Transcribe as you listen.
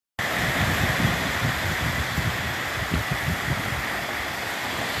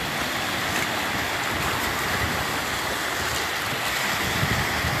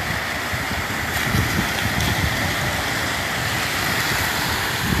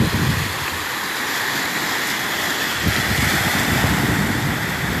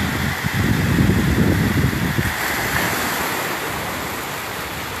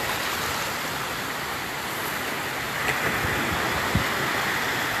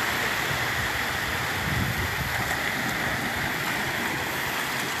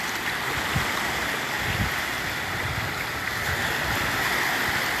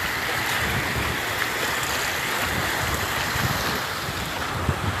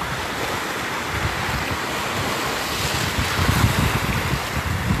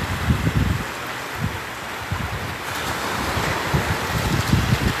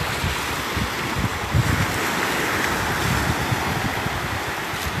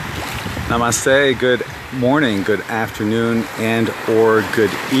Namaste, good morning, good afternoon, and or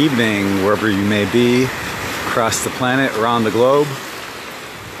good evening, wherever you may be, across the planet, around the globe.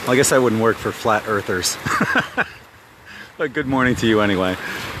 Well, I guess I wouldn't work for flat earthers. But good morning to you anyway,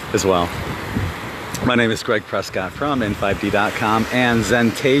 as well. My name is Greg Prescott from N5D.com and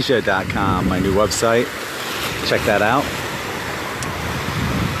Zentasia.com, my new website. Check that out.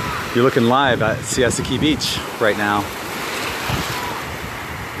 You're looking live at Siesta Key Beach right now.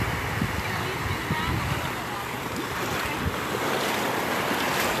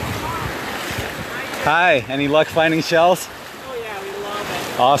 Hi, any luck finding shells? Oh yeah, we love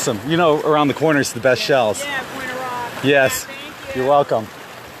it. Awesome. You know, around the corner is the best shells. Yeah, Point of Rock. Yes. Yeah, thank you. You're welcome.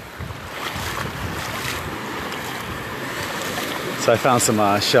 So I found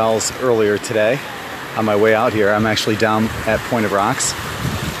some shells earlier today on my way out here. I'm actually down at Point of Rocks.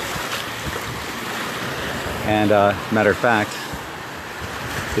 And matter of fact,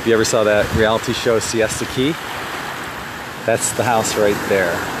 if you ever saw that reality show Siesta Key, that's the house right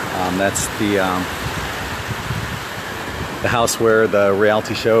there. That's the house where the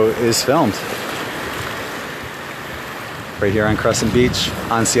reality show is filmed. Right here on Crescent Beach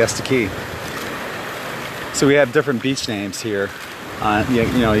on Siesta Key. So we have different beach names here. You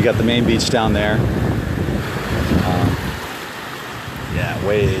know, you got the main beach down there. Yeah,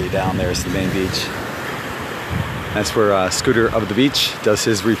 way down there is the main beach. That's where Scooter of the Beach does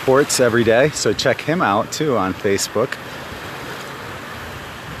his reports every day. So check him out too on Facebook.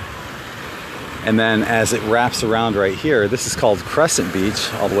 And then as it wraps around right here, this is called Crescent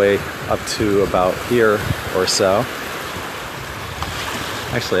Beach, all the way up to about here or so.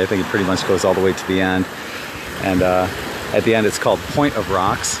 Actually, I think it pretty much goes all the way to the end. And at the end, it's called Point of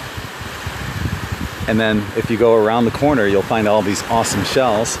Rocks. And then if you go around the corner, you'll find all these awesome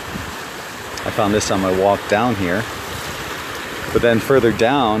shells. I found this on my walk down here. But then further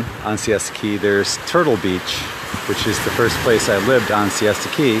down on Siesta Key, there's Turtle Beach, which is the first place I lived on Siesta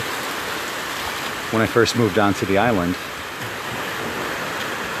Key when I first moved onto the island.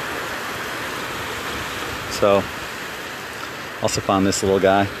 So, also found this little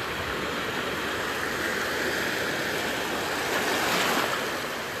guy.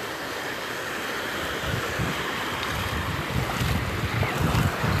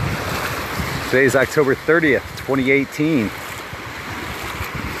 Today is October 30th, 2018.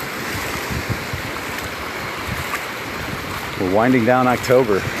 We're winding down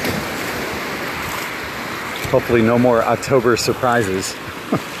October. Hopefully no more October surprises.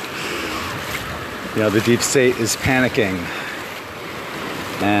 You know, the deep state is panicking.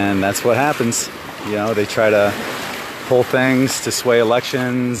 And that's what happens. You know, they try to pull things to sway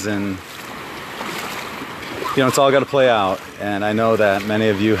elections, and you know, it's all got to play out. And I know that many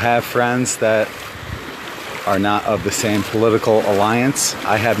of you have friends that are not of the same political alliance.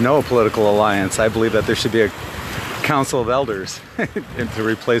 I have no political alliance. I believe that there should be a council of elders to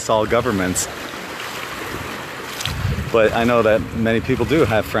replace all governments. But I know that many people do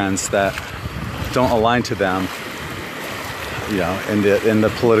have friends that don't align to them, you know, in the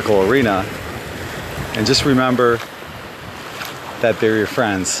political arena. And just remember that they're your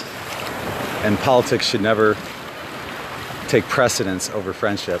friends. And politics should never take precedence over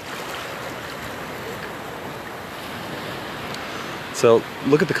friendship. So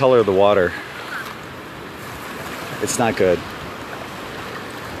look at the color of the water. It's not good.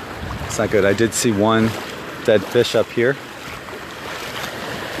 It's not good. I did see one dead fish up here.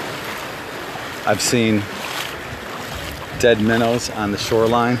 I've seen dead minnows on the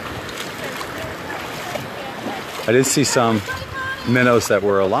shoreline. I did see some minnows that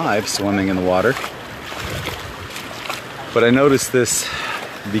were alive swimming in the water. But I noticed this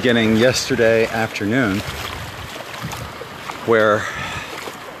beginning yesterday afternoon, where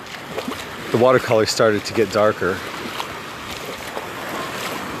the watercolor started to get darker.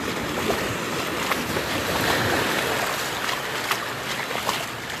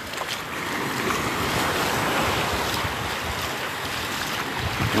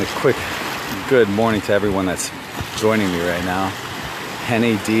 And a quick good morning to everyone that's joining me right now.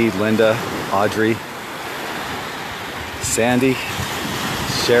 Henny, Dee, Linda, Audrey, Sandy,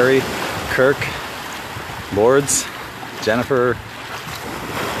 Sherry, Kirk, Lords, Jennifer,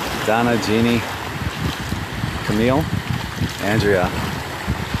 Donna, Jeannie, Camille, Andrea,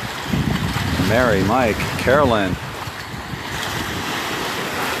 Mary, Mike, Carolyn,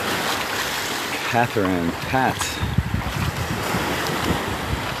 Catherine, Pat.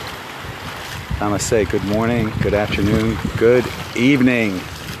 Namaste, good morning, good afternoon, good evening.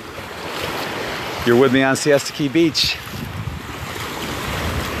 You're with me on Siesta Key Beach.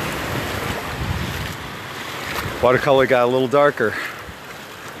 Watercolor got a little darker.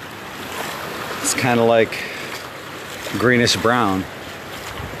 It's kind of like greenish brown.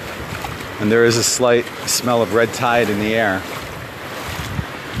 And there is a slight smell of red tide in the air.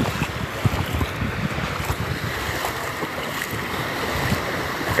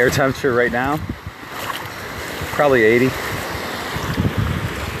 Air temperature right now, probably 80.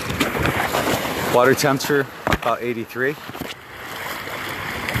 Water temperature, about 83.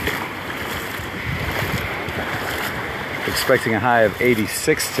 Expecting a high of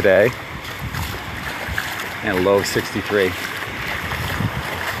 86 today and a low of 63.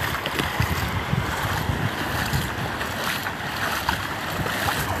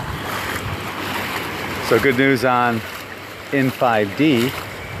 So good news on N5D.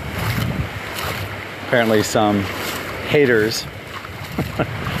 Apparently some haters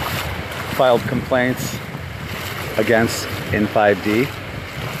filed complaints against N5D,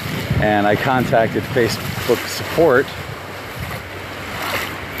 and I contacted Facebook support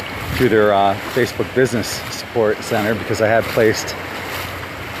through their Facebook Business Support Center because I had placed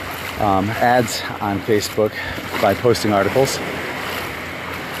ads on Facebook by posting articles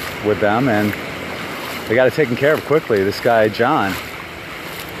with them, and they got it taken care of quickly. This guy, John,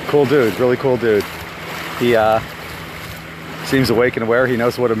 cool dude, really cool dude. He seems awake and aware. He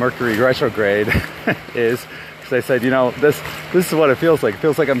knows what a Mercury retrograde is. Because I said, you know, this is what it feels like. It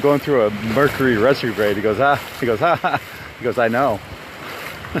feels like I'm going through a Mercury retrograde. He goes, he goes, he goes, I know.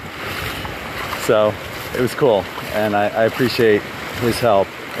 So it was cool, and I appreciate his help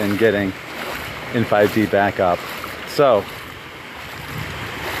in getting N5D back up. So,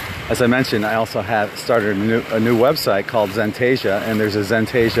 as I mentioned, I also have started a new website called Zentasia, and there's a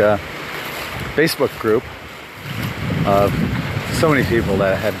Zentasia Facebook group of so many people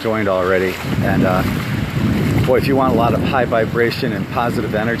that have joined already. And boy, if you want a lot of high vibration and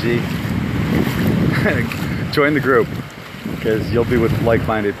positive energy, join the group, because you'll be with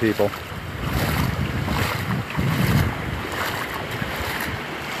like-minded people.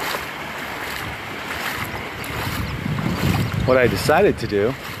 What I decided to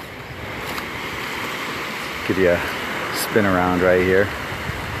do, give you a spin around right here.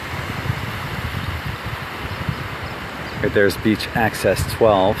 Right there's Beach Access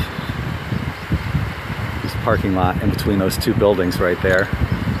 12. This parking lot in between those two buildings right there.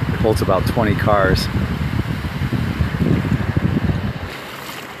 It holds about 20 cars.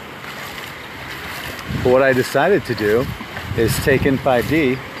 But what I decided to do is take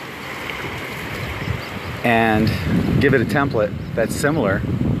N5D and give it a template that's similar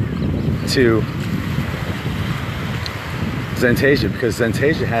to Zentasia, because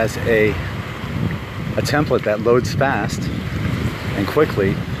Zentasia has a template that loads fast and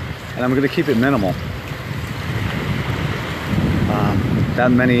quickly, and I'm going to keep it minimal.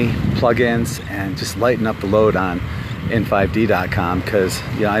 Not many plugins, and just lighten up the load on N5D.com, because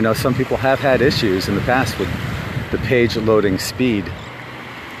you know, I know some people have had issues in the past with the page loading speed.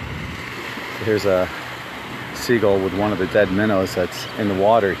 Here's a seagull with one of the dead minnows that's in the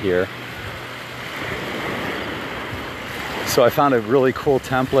water here. So I found a really cool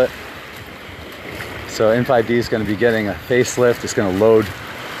template. So N5D is going to be getting a facelift. It's going to load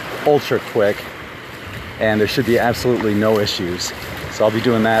ultra quick, and there should be absolutely no issues. So I'll be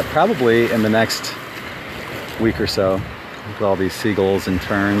doing that probably in the next week or so. Look at all these seagulls and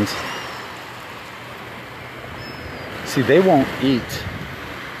terns. See, they won't eat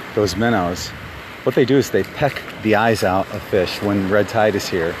those minnows. What they do is they peck the eyes out of fish when red tide is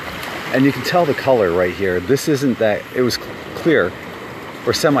here. And you can tell the color right here. This isn't that, it was clear,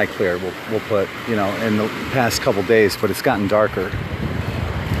 or semi-clear, we'll put, you know, in the past couple days, but it's gotten darker.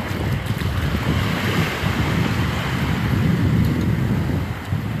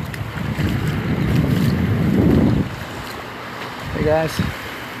 Hey guys.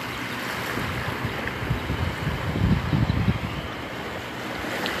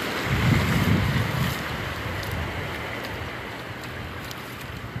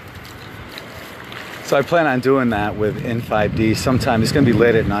 So I plan on doing that with N5D sometime. It's going to be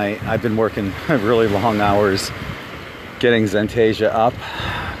late at night. I've been working really long hours getting Zentasia up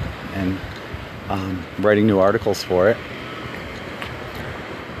and writing new articles for it.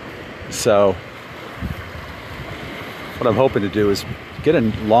 So what I'm hoping to do is get a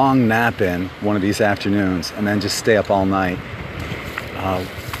long nap in one of these afternoons and then just stay up all night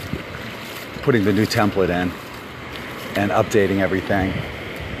putting the new template in and updating everything.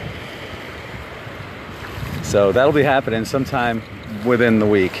 So that'll be happening sometime within the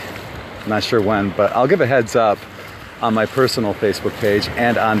week. I'm not sure when, but I'll give a heads up on my personal Facebook page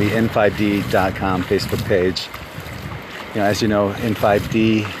and on the N5D.com Facebook page. You know, as you know,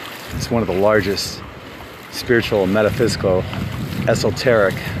 N5D is one of the largest spiritual, metaphysical,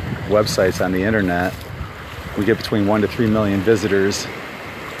 esoteric websites on the internet. We get between 1 to 3 million visitors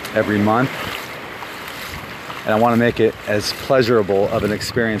every month. And I want to make it as pleasurable of an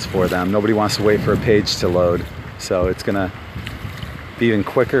experience for them. Nobody wants to wait for a page to load. So it's going to be even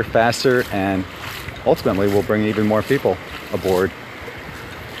quicker, faster, and ultimately we'll bring even more people aboard.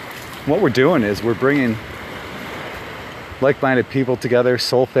 What we're doing is we're bringing like-minded people together,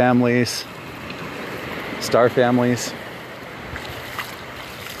 soul families, star families.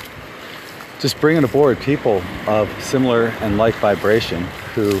 Just bringing aboard people of similar and like vibration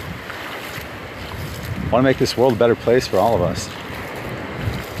who want to make this world a better place for all of us.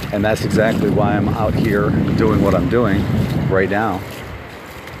 And that's exactly why I'm out here doing what I'm doing right now.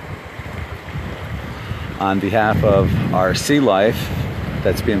 On behalf of our sea life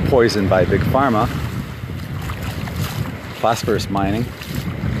that's being poisoned by Big Pharma, phosphorus mining,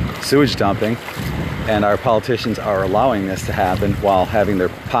 sewage dumping, and our politicians are allowing this to happen while having their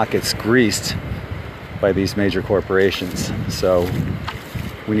pockets greased by these major corporations. So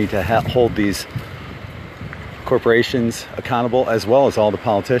we need to hold these corporations accountable as well as all the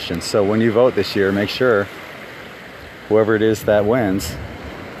politicians. So when you vote this year, make sure whoever it is that wins,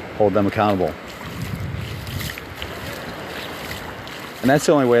 hold them accountable. And that's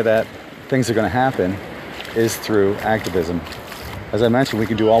the only way that things are going to happen, is through activism. As I mentioned, we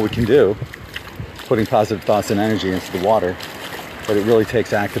can do all we can do, putting positive thoughts and energy into the water, but it really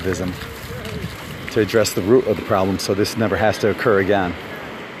takes activism to address the root of the problem so this never has to occur again.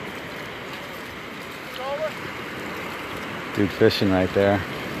 Dude fishing right there.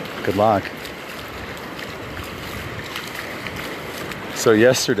 Good luck. So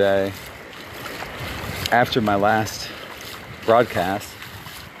yesterday, after my last broadcast,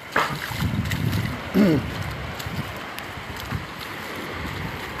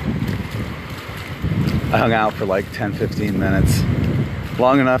 I hung out for like 10-15 minutes,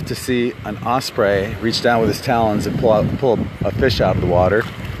 long enough to see an osprey reach down with his talons and pull a fish out of the water,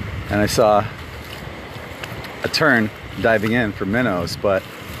 and I saw a tern diving in for minnows. But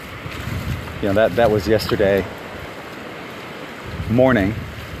you know, that was yesterday morning,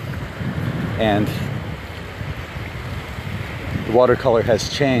 and the watercolor has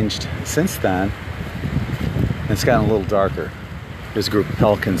changed since then. It's gotten a little darker. There's a group of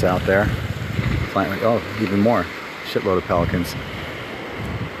pelicans out there. Oh, even more. Shitload of pelicans.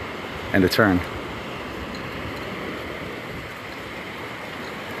 And a tern.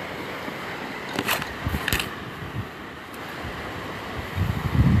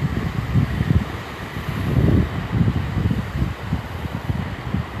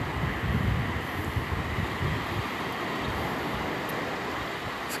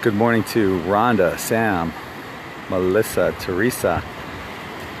 So good morning to Rhonda, Sam, Melissa, Teresa,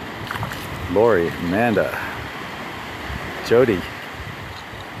 Lori, Amanda, Jody,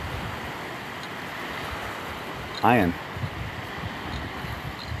 Ian.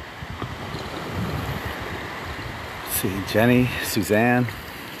 Let's see, Jenny, Suzanne.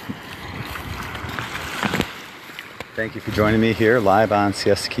 Thank you for joining me here live on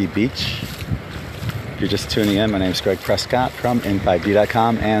Siesta Key Beach. If you're just tuning in, my name is Greg Prescott from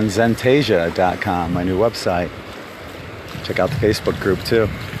in5d.com and Zentasia.com, my new website. Check out the Facebook group too.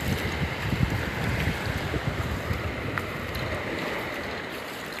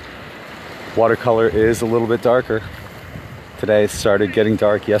 Watercolor is a little bit darker. Today it started getting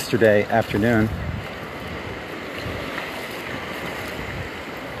dark yesterday afternoon.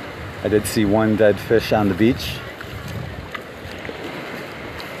 I did see one dead fish on the beach.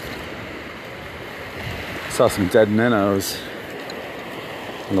 Saw some dead minnows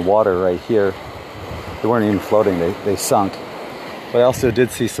in the water right here. They weren't even floating, they sunk. But I also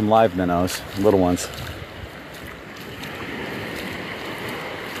did see some live minnows, little ones.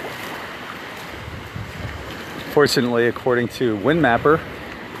 Fortunately, according to Wind Mapper,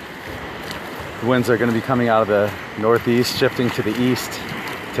 the winds are going to be coming out of the northeast, shifting to the east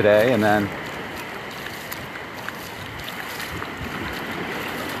today, and then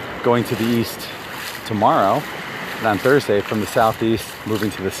going to the east tomorrow, and on Thursday from the southeast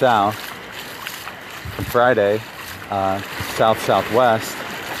moving to the south. On Friday, south-southwest,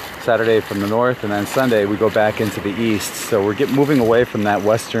 Saturday from the north, and then Sunday we go back into the east. So we're moving away from that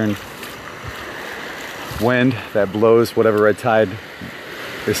western wind that blows whatever red tide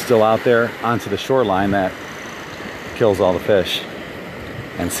is still out there onto the shoreline that kills all the fish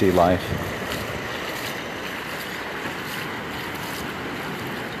and sea life.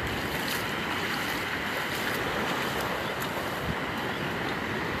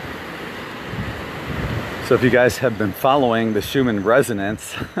 So if you guys have been following the Schumann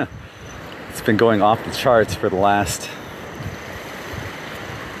resonance, it's been going off the charts for the last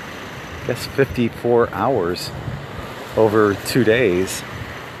I guess 54 hours over 2 days.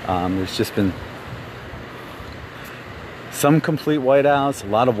 There's just been some complete whiteouts, a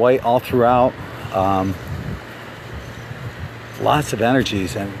lot of white all throughout. Lots of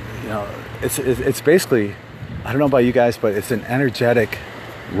energies, and you know, it's basically, I don't know about you guys, but it's an energetic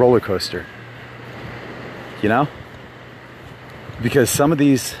roller coaster. You know, because some of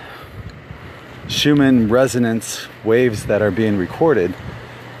these Schumann resonance waves that are being recorded,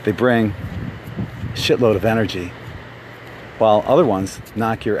 they bring a shitload of energy, while other ones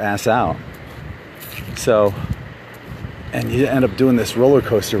knock your ass out. So, and you end up doing this roller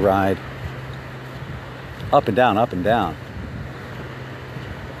coaster ride, up and down, up and down.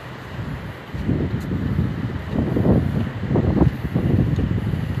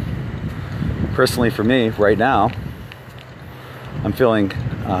 Personally, for me, right now, I'm feeling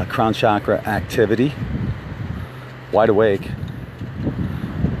crown chakra activity, wide awake.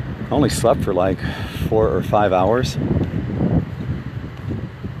 I only slept for like 4 or 5 hours.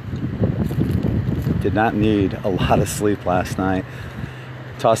 Did not need a lot of sleep last night.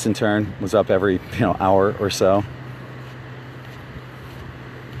 Tossed and turned, was up every hour or so.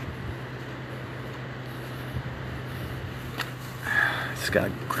 Just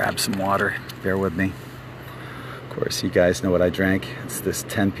gotta grab some water. Bear with me. Of course, you guys know what I drank. It's this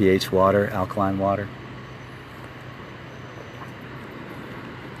 10 pH water, alkaline water.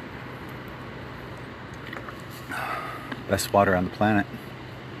 Best water on the planet.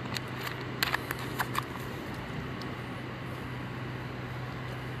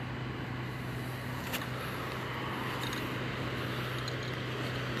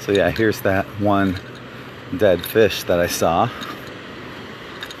 So yeah, here's that one dead fish that I saw.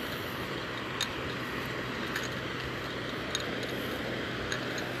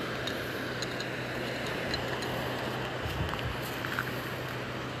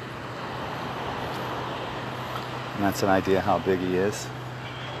 And that's an idea how big he is.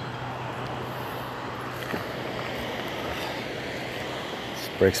 This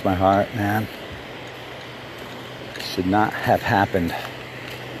breaks my heart, man. Should not have happened.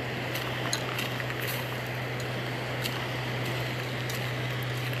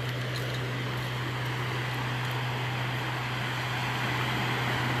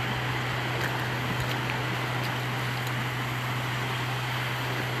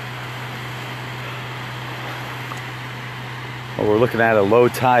 Well, we're looking at a low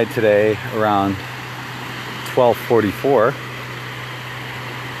tide today around 12:44.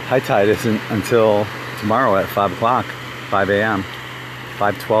 High tide isn't until tomorrow at 5 o'clock, 5 a.m.,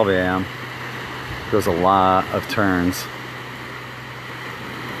 5:12 a.m. Goes a lot of turns.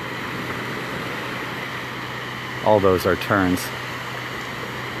 All those are turns,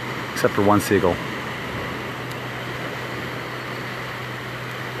 except for one seagull.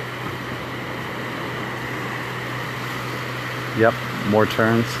 Yep, more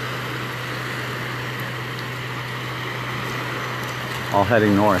turns. All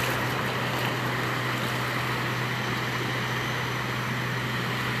heading north.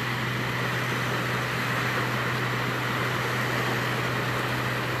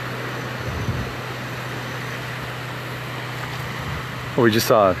 Well, we just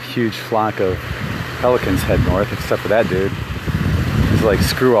saw a huge flock of pelicans head north, except for that dude. He's like,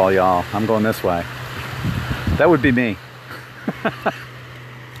 screw all y'all, I'm going this way. That would be me.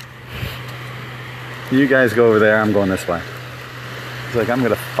 You guys go over there, I'm going this way. He's like, I'm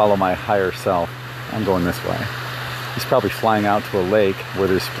gonna follow my higher self. I'm going this way. He's probably flying out to a lake where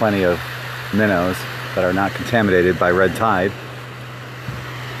there's plenty of minnows that are not contaminated by red tide.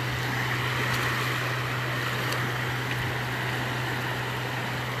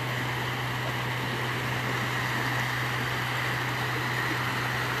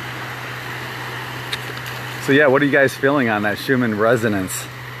 So yeah, what are you guys feeling on that Schumann resonance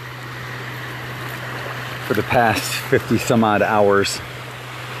for the past 50 some odd hours?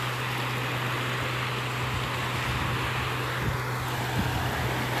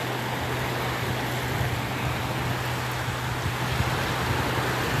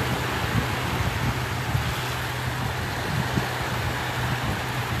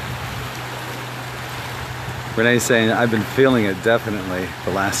 Renee's saying, I've been feeling it definitely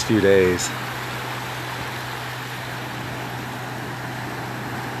the last few days.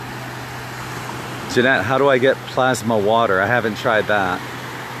 Jeanette, how do I get plasma water? I haven't tried that.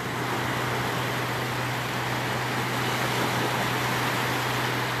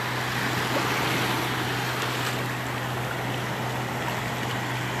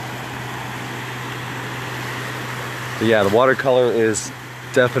 But yeah, the watercolor is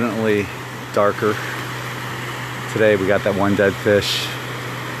definitely darker. Today we got that one dead fish.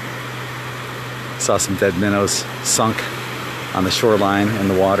 Saw some dead minnows sunk on the shoreline in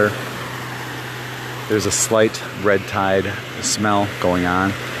the water. There's a slight red tide smell going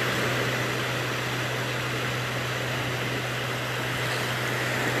on.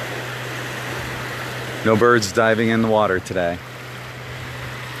 No birds diving in the water today.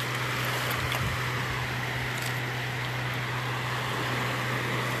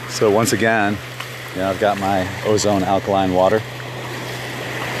 So once again, I've got my ozone alkaline water.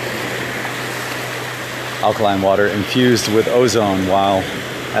 Alkaline water infused with ozone while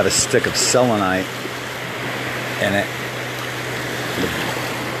I have a stick of selenite in it.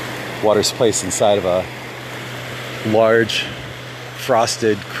 The water's placed inside of a large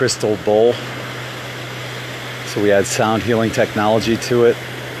frosted crystal bowl. So we add sound healing technology to it.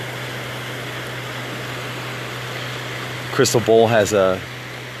 Crystal bowl has a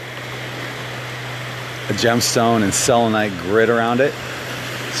gemstone and selenite grid around it.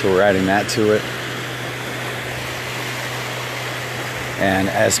 So we're adding that to it. And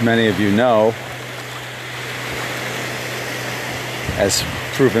as many of you know, as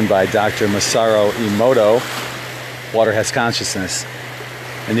proven by Dr. Masaru Emoto, water has consciousness.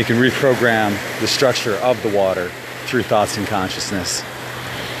 And you can reprogram the structure of the water through thoughts and consciousness.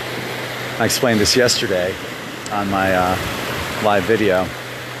 I explained this yesterday on my live video.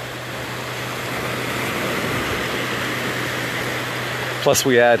 Plus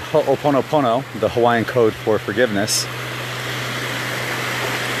we add Ho'oponopono, the Hawaiian code for forgiveness,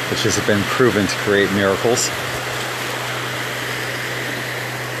 which has been proven to create miracles.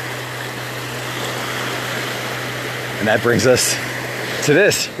 And that brings us to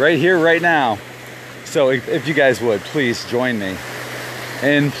this right here, right now. So if you guys would, please join me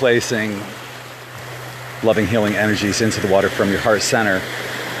in placing loving, healing energies into the water from your heart center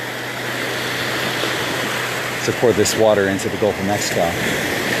to pour this water into the Gulf of Mexico.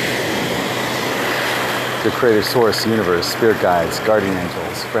 Your creator, source, universe, spirit guides, guardian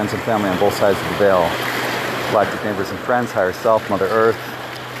angels, friends and family on both sides of the veil, galactic neighbors and friends, higher self, Mother Earth.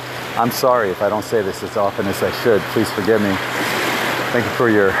 I'm sorry if I don't say this as often as I should. Please forgive me. Thank you for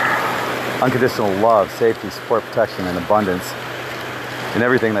your unconditional love, safety, support, protection, and abundance in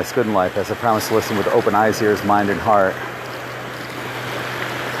everything that's good in life, as I promise to listen with open eyes, ears, mind, and heart.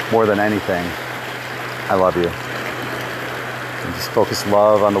 More than anything, I love you. And just focus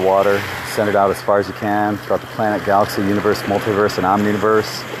love on the water, send it out as far as you can throughout the planet, galaxy, universe, multiverse, and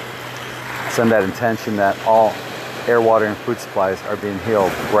omniverse. Send that intention that all air, water, and food supplies are being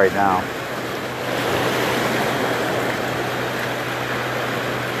healed right now.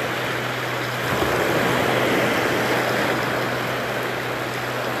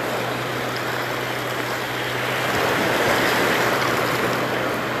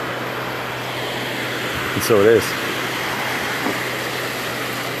 And so it is.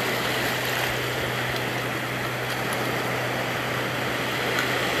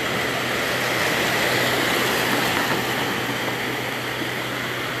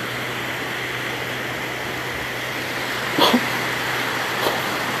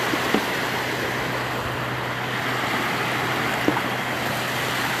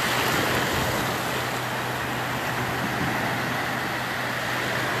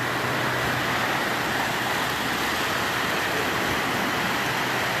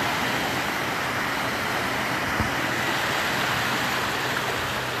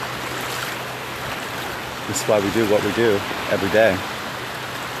 This is why we do what we do every day.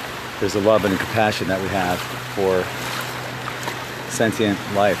 There's a love and a compassion that we have for sentient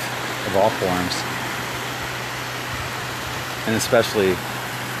life of all forms, and especially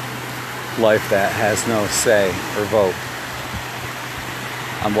life that has no say or vote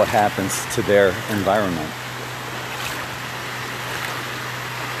on what happens to their environment.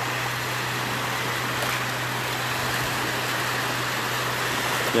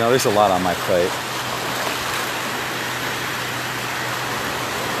 You know, there's a lot on my plate.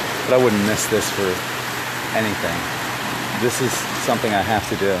 But I wouldn't miss this for anything. This is something I have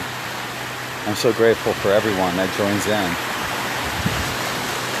to do. I'm so grateful for everyone that joins in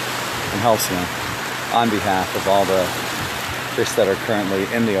and helps me on behalf of all the fish that are currently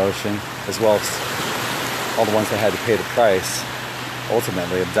in the ocean, as well as all the ones that had to pay the price,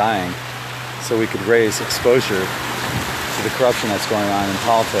 ultimately, of dying, so we could raise exposure to the corruption that's going on in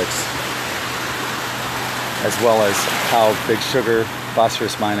politics, as well as how big sugar,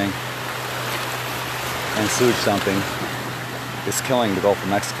 phosphorus mining, and sewage dumping is killing the Gulf of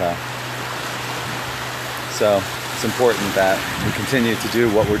Mexico. So it's important that we continue to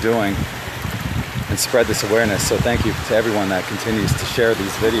do what we're doing and spread this awareness. So thank you to everyone that continues to share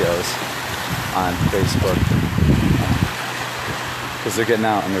these videos on Facebook, because they're getting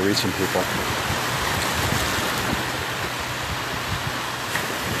out and they're reaching people.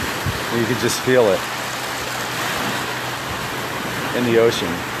 You can just feel it in the ocean,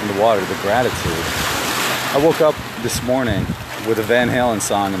 in the water, the gratitude. I woke up this morning with a Van Halen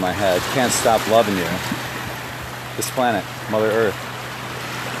song in my head, Can't Stop Loving You. This planet, Mother Earth.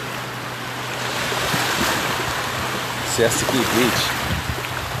 Siesta Beach.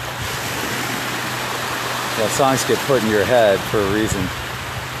 Yeah, songs get put in your head for a reason.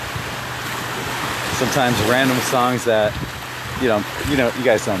 Sometimes random songs that, you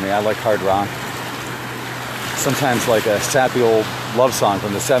guys know me, I like hard rock. Sometimes like a sappy old love song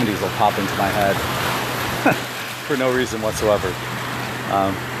from the 70s will pop into my head for no reason whatsoever.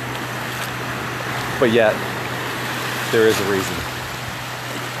 But yet, there is a reason.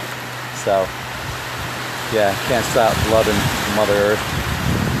 So, yeah, can't stop loving Mother Earth,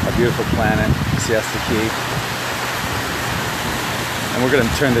 our beautiful planet, Siesta Key. And we're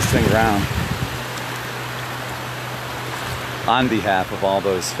gonna turn this thing around on behalf of all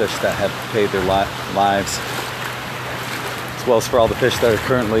those fish that have paid their lives, as well as for all the fish that are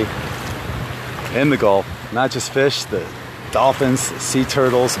currently in the Gulf. Not just fish, the dolphins, sea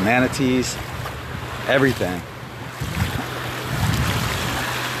turtles, manatees, everything.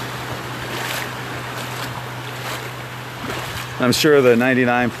 I'm sure the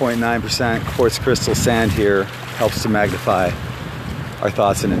 99.9% quartz crystal sand here helps to magnify our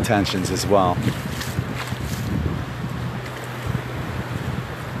thoughts and intentions as well.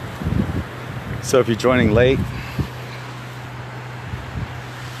 So if you're joining late,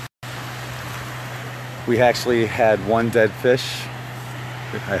 we actually had one dead fish.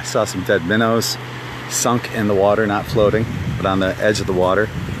 I saw some dead minnows sunk in the water, not floating, but on the edge of the water.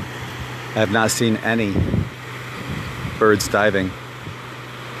 I have not seen any birds diving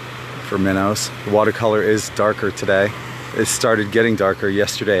for minnows. The watercolor is darker today. It started getting darker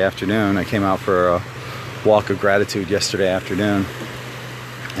yesterday afternoon. I came out for a walk of gratitude yesterday afternoon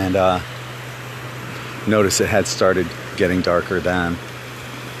and noticed it had started getting darker then.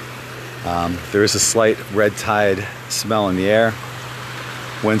 There is a slight red tide smell in the air.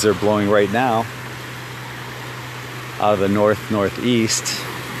 Winds are blowing right now out of the north-northeast.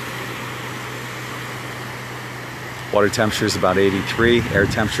 Water temperature is about 83, air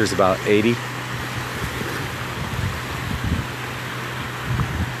temperature is about 80.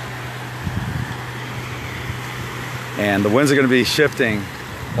 And the winds are going to be shifting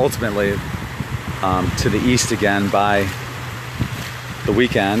ultimately to the east again by the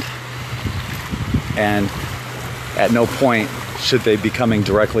weekend. And at no point should they be coming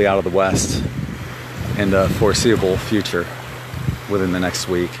directly out of the west in the foreseeable future within the next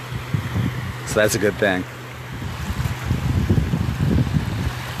week. So that's a good thing.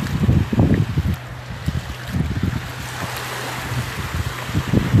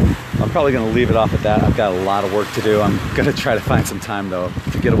 I'm probably going to leave it off at that. I've got a lot of work to do. I'm going to try to find some time though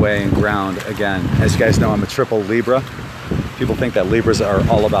to get away and ground again. As you guys know, I'm a triple Libra. People think that Libras are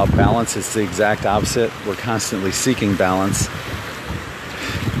all about balance. It's the exact opposite. We're constantly seeking balance.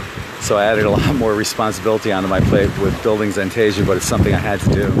 So I added a lot more responsibility onto my plate with building Zentasia, but it's something I had to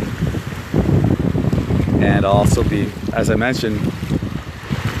do. And I'll also be, as I mentioned,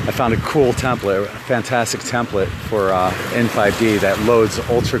 I found a cool template, a fantastic template for N5D that loads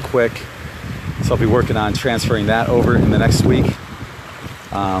ultra quick. So I'll be working on transferring that over in the next week,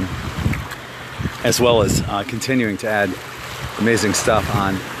 as well as continuing to add amazing stuff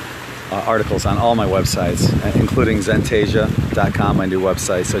on articles on all my websites, including Zentasia.com, my new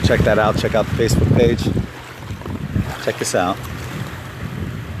website. So check that out. Check out the Facebook page. Check this out.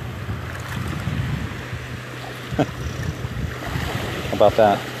 How about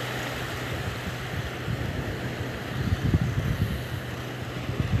that?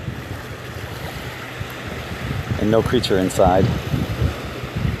 And no creature inside.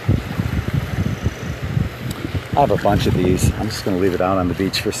 I have a bunch of these. I'm just going to leave it out on the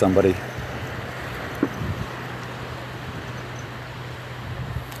beach for somebody.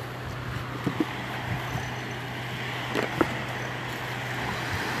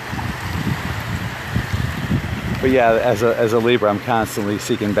 But yeah, as a Libra, I'm constantly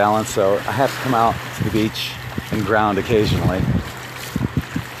seeking balance, so I have to come out to the beach and ground occasionally.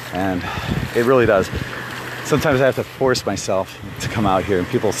 And it really does. Sometimes I have to force myself to come out here, and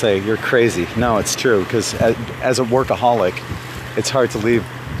people say, you're crazy. No, it's true, because as a workaholic, it's hard to leave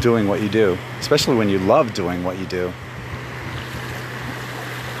doing what you do, especially when you love doing what you do.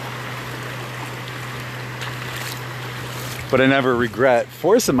 But I never regret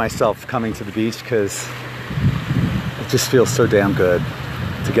forcing myself coming to the beach, because it just feels so damn good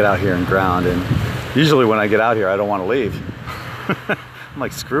to get out here and ground. And usually when I get out here, I don't want to leave. I'm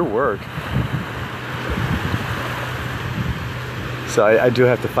like, screw work. So I do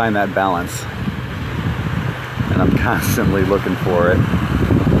have to find that balance, and I'm constantly looking for it.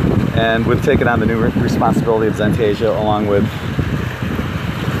 And with taking on the new responsibility of Zentasia, along with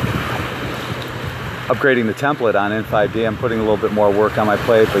upgrading the template on N5D, I'm putting a little bit more work on my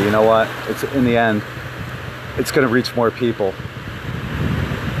plate, but you know what? It's, in the end, it's going to reach more people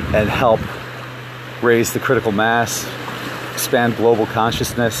and help raise the critical mass, expand global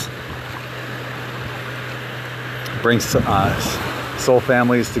consciousness, bring soul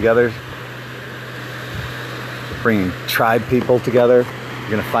families together, bringing tribe people together.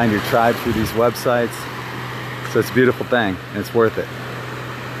 You're going to find your tribe through these websites. So it's a beautiful thing, and it's worth it.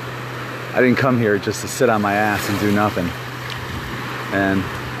 I didn't come here just to sit on my ass and do nothing. And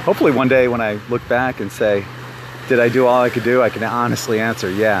hopefully one day when I look back and say, did I do all I could do? I can honestly answer,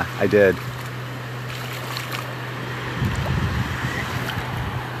 yeah, I did.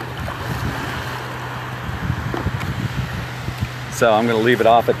 So I'm going to leave it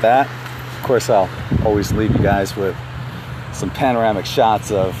off at that. Of course, I'll always leave you guys with some panoramic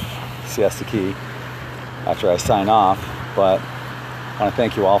shots of Siesta Key after I sign off. But I want to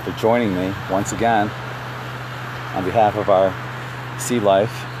thank you all for joining me once again on behalf of our sea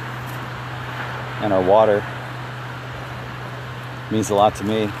life and our water. It means a lot to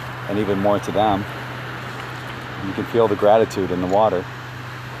me and even more to them. You can feel the gratitude in the water.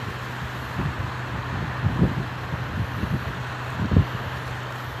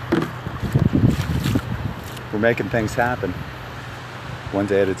 We're making things happen one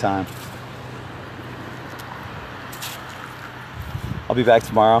day at a time. I'll be back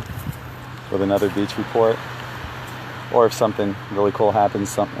tomorrow with another beach report, or if something really cool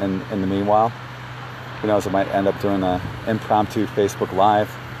happens in the meanwhile, who knows, I might end up doing an impromptu Facebook Live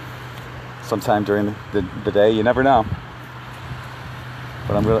sometime during the day. You never know.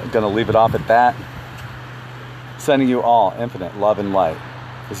 But I'm going to leave it off at that. Sending you all infinite love and light.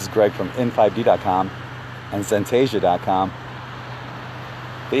 This is Greg from N5D.com and Zentasia.com.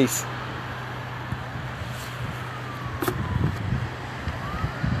 Peace.